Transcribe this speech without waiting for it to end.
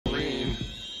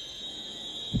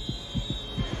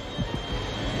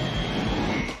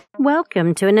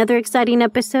Welcome to another exciting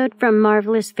episode from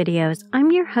Marvelous Videos.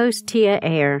 I'm your host, Tia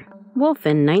Ayer.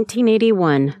 Wolfen,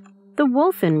 1981. The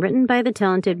Wolfen, written by the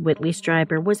talented Whitley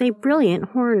Strieber, was a brilliant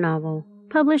horror novel.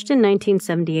 Published in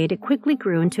 1978, it quickly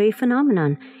grew into a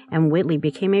phenomenon, and Whitley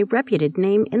became a reputed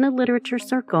name in the literature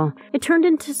circle. It turned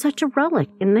into such a relic.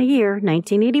 In the year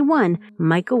 1981,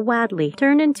 Michael Wadleigh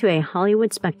turned into a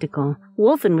Hollywood spectacle.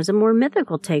 Wolfen was a more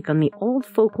mythical take on the old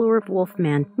folklore of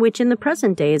Wolfman, which in the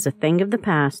present day is a thing of the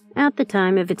past. At the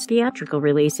time of its theatrical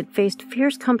release, it faced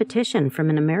fierce competition from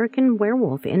An American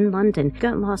Werewolf in London,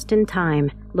 got lost in time.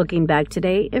 Looking back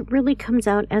today, it really comes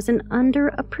out as an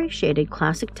underappreciated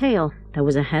classic tale that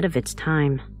was ahead of its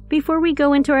time. Before we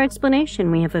go into our explanation,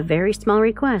 we have a very small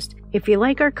request. If you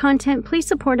like our content, please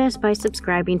support us by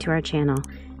subscribing to our channel.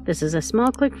 This is a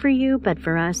small click for you, but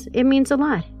for us, it means a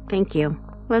lot. Thank you.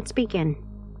 Let's begin.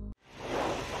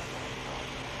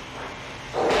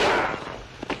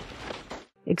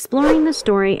 Exploring the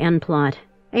story and plot.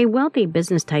 A wealthy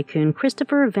business tycoon,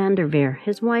 Christopher Vanderveer,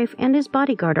 his wife, and his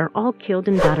bodyguard are all killed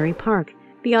in Battery Park.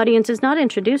 The audience is not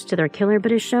introduced to their killer,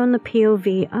 but is shown the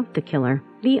POV of the killer.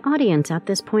 The audience at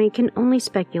this point can only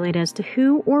speculate as to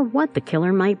who or what the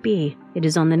killer might be. It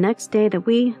is on the next day that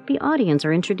we, the audience,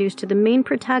 are introduced to the main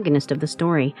protagonist of the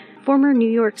story, former New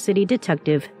York City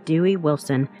detective Dewey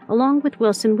Wilson. Along with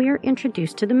Wilson, we are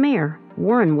introduced to the mayor,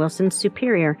 Warren Wilson's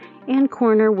superior, and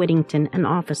Coroner Whittington, an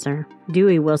officer.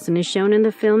 Dewey Wilson is shown in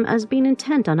the film as being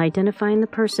intent on identifying the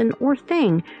person or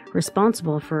thing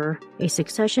responsible for a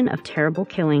succession of terrible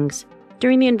killings.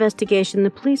 During the investigation,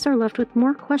 the police are left with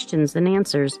more questions than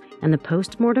answers, and the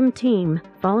post-mortem team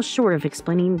falls short of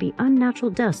explaining the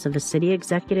unnatural deaths of a city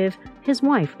executive, his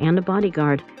wife, and a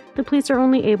bodyguard. The police are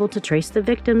only able to trace the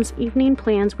victims' evening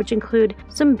plans, which include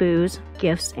some booze,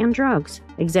 gifts, and drugs.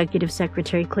 Executive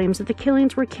Secretary claims that the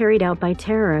killings were carried out by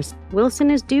terrorists. Wilson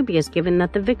is dubious given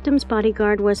that the victim's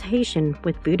bodyguard was Haitian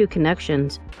with voodoo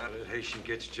connections. How did Haitian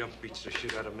gets jump beats the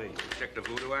shit out of me? Check the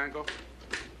voodoo angle?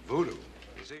 Voodoo?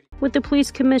 With the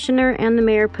police commissioner and the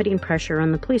mayor putting pressure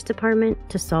on the police department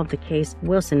to solve the case,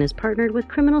 Wilson is partnered with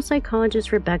criminal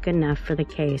psychologist Rebecca Neff for the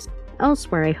case.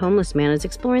 Elsewhere, a homeless man is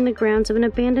exploring the grounds of an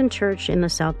abandoned church in the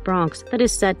South Bronx that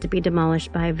is set to be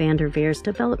demolished by Vanderveer's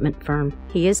development firm.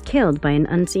 He is killed by an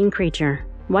unseen creature.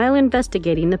 While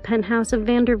investigating the penthouse of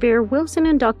Vanderveer, Wilson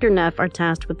and Dr. Neff are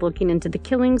tasked with looking into the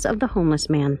killings of the homeless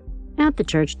man. At the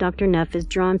church, Dr. Neff is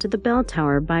drawn to the bell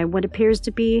tower by what appears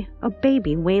to be a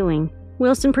baby wailing.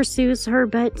 Wilson pursues her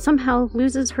but somehow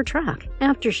loses her track.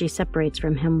 After she separates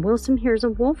from him, Wilson hears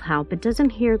a wolf howl but doesn't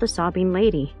hear the sobbing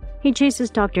lady. He chases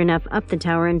Dr. Neff up the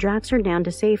tower and drags her down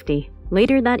to safety.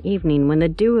 Later that evening, when the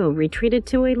duo retreated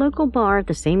to a local bar,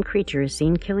 the same creature is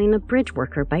seen killing a bridge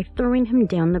worker by throwing him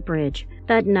down the bridge.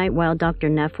 That night, while Dr.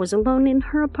 Neff was alone in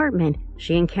her apartment,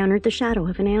 she encountered the shadow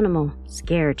of an animal.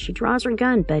 Scared, she draws her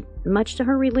gun, but much to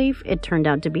her relief, it turned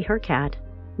out to be her cat.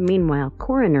 Meanwhile,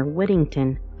 Coroner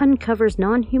Whittington uncovers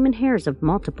non-human hairs of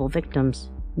multiple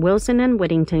victims. Wilson and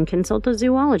Whittington consult a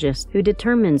zoologist who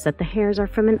determines that the hairs are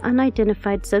from an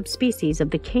unidentified subspecies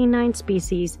of the canine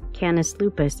species Canis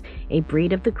lupus, a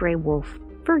breed of the gray wolf.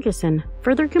 Ferguson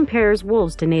further compares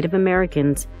wolves to Native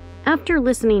Americans. After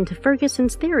listening to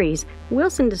Ferguson's theories,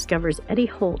 Wilson discovers Eddie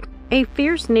Holt, a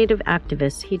fierce Native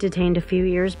activist he detained a few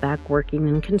years back working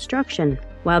in construction.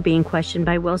 While being questioned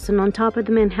by Wilson on top of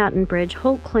the Manhattan Bridge,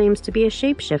 Holt claims to be a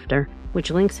shapeshifter, which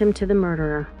links him to the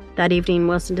murderer. That evening,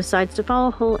 Wilson decides to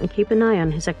follow Holt and keep an eye on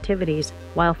his activities.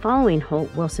 While following Holt,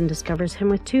 Wilson discovers him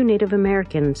with two Native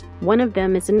Americans. One of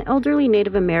them is an elderly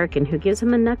Native American who gives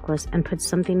him a necklace and puts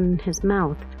something in his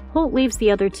mouth. Holt leaves the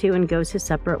other two and goes his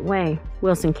separate way.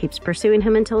 Wilson keeps pursuing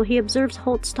him until he observes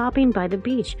Holt stopping by the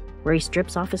beach, where he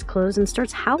strips off his clothes and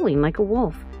starts howling like a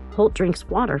wolf. Holt drinks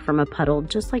water from a puddle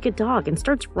just like a dog and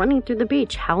starts running through the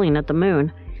beach, howling at the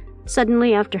moon.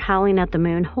 Suddenly, after howling at the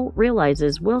moon, Holt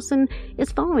realizes Wilson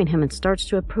is following him and starts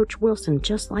to approach Wilson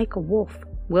just like a wolf.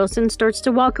 Wilson starts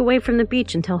to walk away from the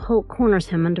beach until Holt corners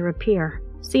him under a pier.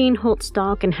 Seeing Holt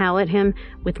stalk and howl at him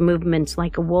with movements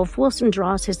like a wolf, Wilson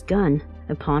draws his gun,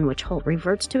 upon which Holt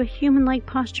reverts to a human-like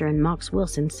posture and mocks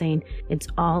Wilson, saying, "It's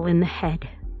all in the head."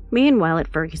 Meanwhile, at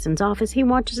Ferguson's office, he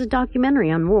watches a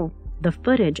documentary on wolves. The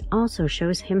footage also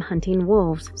shows him hunting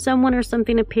wolves. Someone or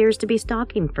something appears to be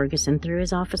stalking Ferguson through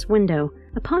his office window.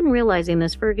 Upon realizing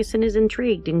this, Ferguson is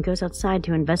intrigued and goes outside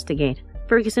to investigate.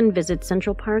 Ferguson visits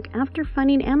Central Park after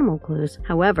finding animal clues.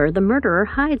 However, the murderer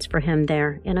hides for him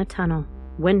there in a tunnel.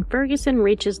 When Ferguson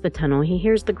reaches the tunnel, he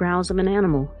hears the growls of an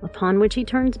animal, upon which he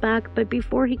turns back, but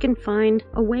before he can find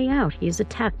a way out, he is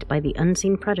attacked by the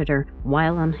unseen predator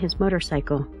while on his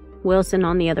motorcycle. Wilson,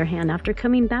 on the other hand, after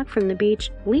coming back from the beach,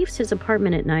 leaves his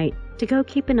apartment at night to go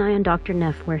keep an eye on Dr.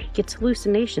 Neff, where he gets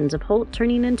hallucinations of Holt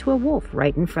turning into a wolf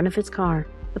right in front of his car.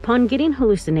 Upon getting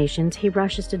hallucinations, he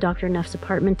rushes to Dr. Neff's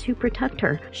apartment to protect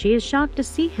her. She is shocked to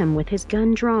see him with his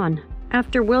gun drawn.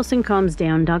 After Wilson calms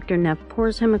down, Dr. Neff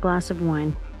pours him a glass of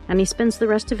wine, and he spends the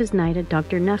rest of his night at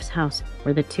Dr. Neff's house,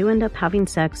 where the two end up having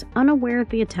sex, unaware of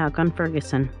the attack on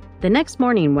Ferguson. The next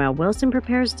morning, while Wilson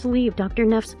prepares to leave Dr.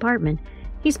 Neff's apartment,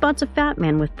 he spots a fat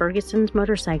man with Ferguson's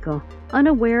motorcycle.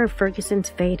 Unaware of Ferguson's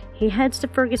fate, he heads to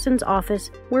Ferguson's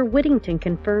office, where Whittington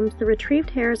confirms the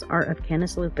retrieved hairs are of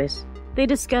Canis lupus. They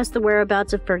discuss the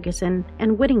whereabouts of Ferguson,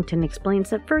 and Whittington explains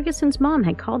that Ferguson's mom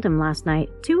had called him last night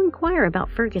to inquire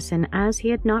about Ferguson as he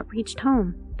had not reached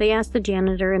home. They asked the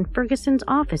janitor in Ferguson's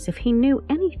office if he knew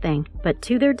anything, but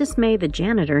to their dismay, the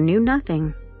janitor knew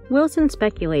nothing. Wilson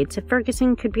speculates if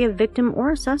Ferguson could be a victim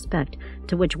or a suspect,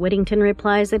 to which Whittington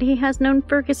replies that he has known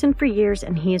Ferguson for years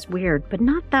and he is weird, but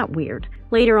not that weird.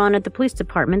 Later on at the police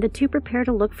department, the two prepare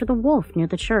to look for the wolf near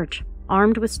the church.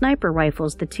 Armed with sniper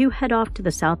rifles, the two head off to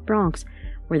the South Bronx,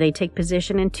 where they take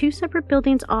position in two separate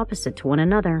buildings opposite to one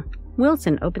another.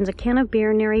 Wilson opens a can of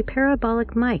beer near a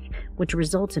parabolic mic, which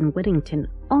results in Whittington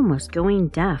almost going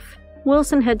deaf.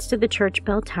 Wilson heads to the church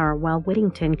bell tower while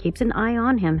Whittington keeps an eye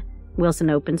on him. Wilson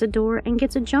opens a door and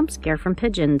gets a jump scare from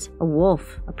pigeons. A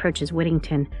wolf approaches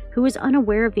Whittington, who is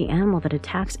unaware of the animal that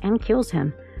attacks and kills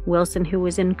him. Wilson, who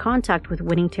was in contact with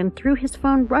Whittington through his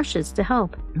phone, rushes to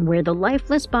help, where the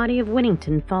lifeless body of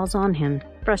Whittington falls on him.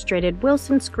 Frustrated,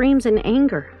 Wilson screams in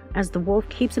anger as the wolf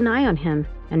keeps an eye on him,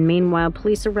 and meanwhile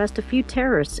police arrest a few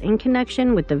terrorists in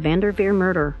connection with the Vanderveer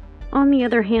murder. On the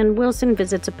other hand, Wilson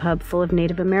visits a pub full of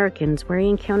Native Americans where he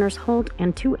encounters Holt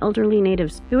and two elderly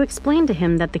natives who explain to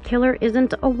him that the killer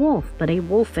isn't a wolf but a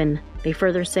wolfen. They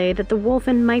further say that the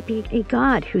wolfen might be a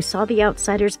god who saw the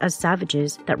outsiders as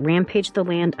savages that rampaged the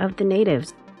land of the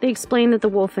natives. They explain that the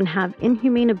wolfen have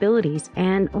inhumane abilities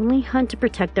and only hunt to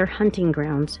protect their hunting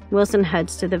grounds. Wilson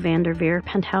heads to the Vanderveer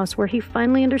penthouse where he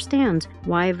finally understands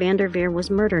why Vanderveer was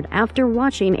murdered after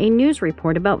watching a news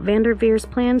report about Vanderveer's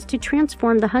plans to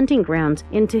transform the hunting grounds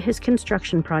into his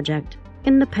construction project.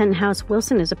 In the penthouse,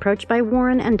 Wilson is approached by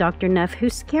Warren and Dr. Neff, who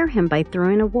scare him by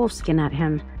throwing a wolfskin at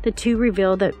him. The two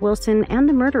reveal that Wilson and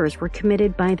the murders were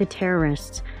committed by the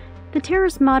terrorists. The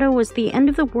terrorist motto was "The end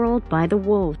of the world by the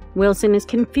wolves." Wilson is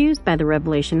confused by the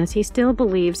revelation as he still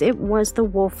believes it was the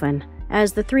wolfen.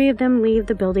 As the three of them leave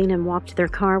the building and walk to their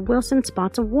car, Wilson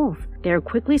spots a wolf. They are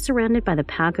quickly surrounded by the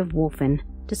pack of wolfen.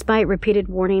 Despite repeated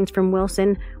warnings from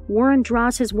Wilson, Warren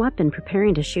draws his weapon,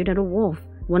 preparing to shoot at a wolf.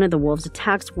 One of the wolves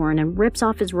attacks Warren and rips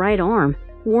off his right arm.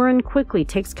 Warren quickly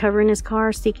takes cover in his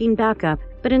car, seeking backup,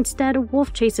 but instead a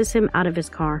wolf chases him out of his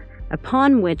car,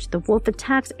 upon which the wolf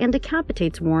attacks and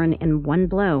decapitates Warren in one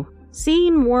blow.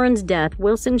 Seeing Warren's death,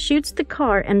 Wilson shoots the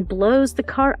car and blows the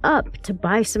car up to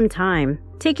buy some time.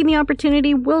 Taking the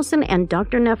opportunity, Wilson and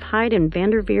Dr. Neff hide in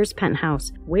Vanderveer's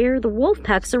penthouse, where the wolf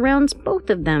pack surrounds both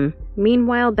of them.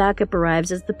 Meanwhile, backup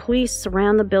arrives as the police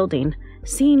surround the building.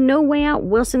 Seeing no way out,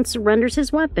 Wilson surrenders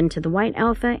his weapon to the White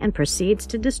Alpha and proceeds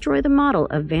to destroy the model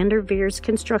of Vanderveer's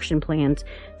construction plans,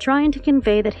 trying to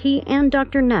convey that he and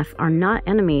Dr. Neff are not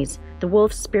enemies. The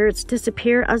wolf's spirits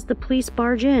disappear as the police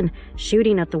barge in,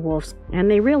 shooting at the wolves, and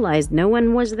they realize no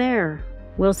one was there.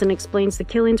 Wilson explains the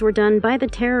killings were done by the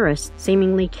terrorists,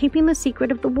 seemingly keeping the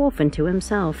secret of the wolfen to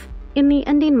himself. In the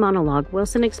ending monologue,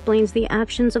 Wilson explains the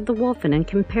actions of the wolfen and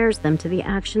compares them to the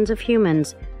actions of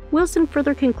humans. Wilson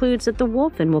further concludes that the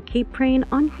wolfen will keep preying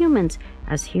on humans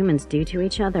as humans do to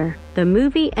each other. The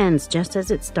movie ends just as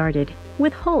it started,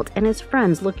 with Holt and his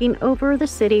friends looking over the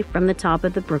city from the top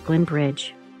of the Brooklyn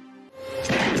Bridge.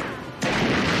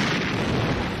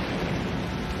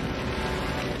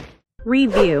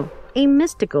 Review. A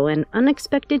mystical and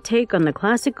unexpected take on the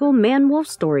classical man-wolf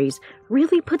stories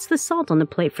really puts the salt on the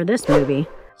plate for this movie.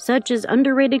 Such as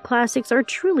underrated classics are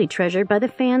truly treasured by the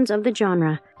fans of the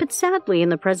genre, but sadly in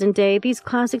the present day, these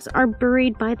classics are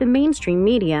buried by the mainstream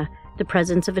media. The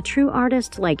presence of a true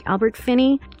artist like Albert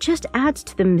Finney just adds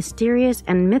to the mysterious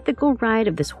and mythical ride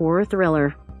of this horror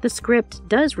thriller. The script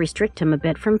does restrict him a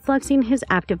bit from flexing his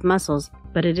active muscles,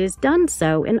 but it is done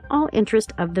so in all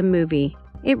interest of the movie.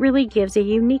 It really gives a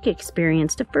unique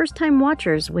experience to first-time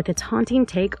watchers with its haunting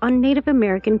take on Native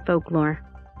American folklore.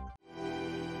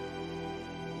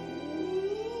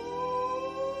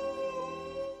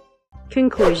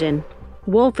 Conclusion.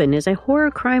 Wolfen is a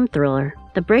horror crime thriller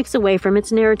that breaks away from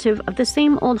its narrative of the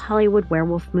same old Hollywood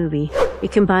werewolf movie.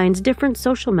 It combines different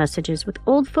social messages with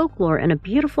old folklore in a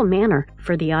beautiful manner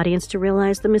for the audience to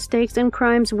realize the mistakes and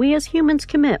crimes we as humans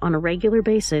commit on a regular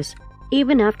basis.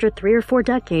 Even after 3 or 4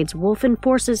 decades, Wolfen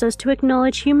forces us to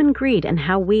acknowledge human greed and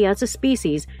how we as a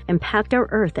species impact our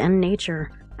earth and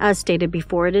nature. As stated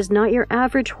before, it is not your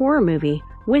average horror movie.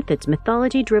 With its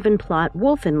mythology-driven plot,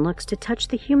 Wolfen looks to touch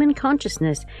the human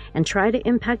consciousness and try to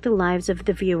impact the lives of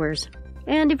the viewers.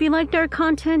 And if you liked our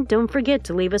content, don't forget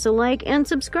to leave us a like and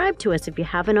subscribe to us if you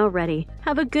haven't already.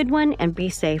 Have a good one and be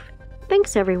safe.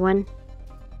 Thanks, everyone.